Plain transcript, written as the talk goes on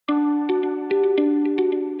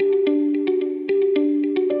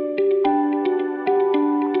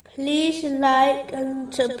like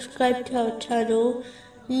and subscribe to our channel.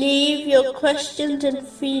 Leave your questions and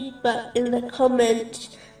feedback in the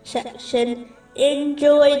comments section.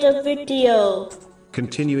 Enjoy the video.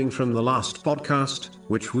 Continuing from the last podcast,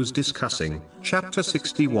 which was discussing chapter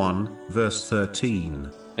 61, verse 13.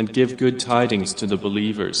 And give good tidings to the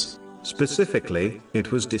believers. Specifically,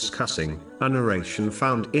 it was discussing a narration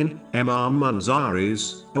found in Imam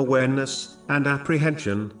Munzari's Awareness and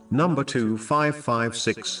Apprehension, number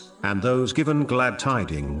 2556, and those given glad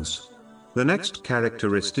tidings. The next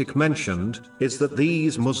characteristic mentioned is that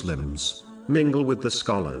these Muslims mingle with the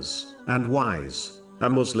scholars and wise. A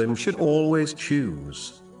Muslim should always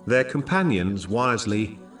choose their companions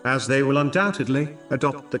wisely, as they will undoubtedly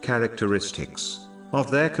adopt the characteristics of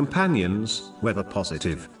their companions, whether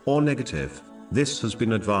positive or negative. This has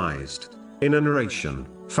been advised in a narration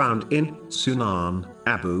found in Sunan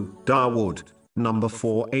Abu Dawood, number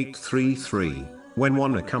 4833. When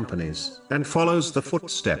one accompanies and follows the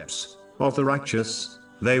footsteps of the righteous,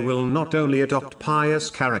 they will not only adopt pious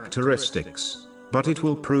characteristics, but it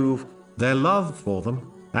will prove their love for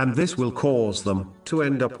them, and this will cause them to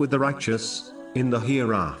end up with the righteous in the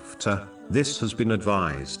hereafter. This has been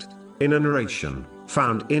advised in a narration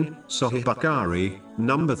found in Sahih Bukhari,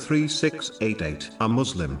 number 3688. A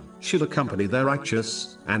Muslim should accompany the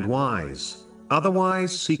righteous and wise,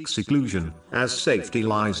 otherwise seek seclusion, as safety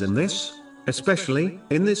lies in this, especially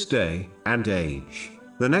in this day and age.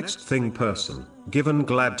 The next thing person given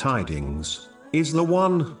glad tidings is the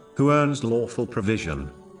one who earns lawful provision.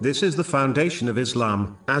 This is the foundation of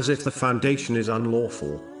Islam, as if the foundation is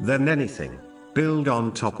unlawful, then anything built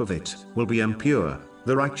on top of it will be impure.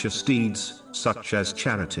 The righteous deeds, such as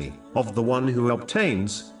charity, of the one who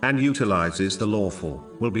obtains and utilizes the lawful,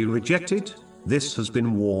 will be rejected. This has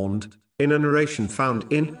been warned in a narration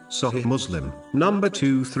found in Sahih Muslim, number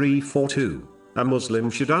 2342. A Muslim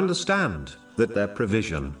should understand that their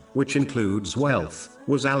provision, which includes wealth,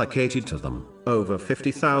 was allocated to them over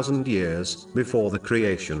 50,000 years before the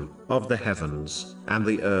creation of the heavens and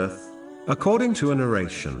the earth, according to a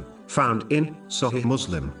narration found in Sahih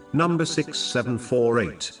Muslim, number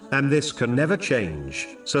 6748, and this can never change,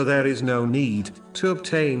 so there is no need to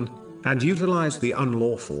obtain and utilize the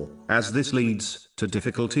unlawful, as this leads to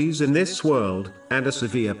difficulties in this world and a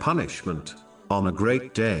severe punishment on a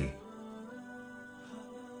great day.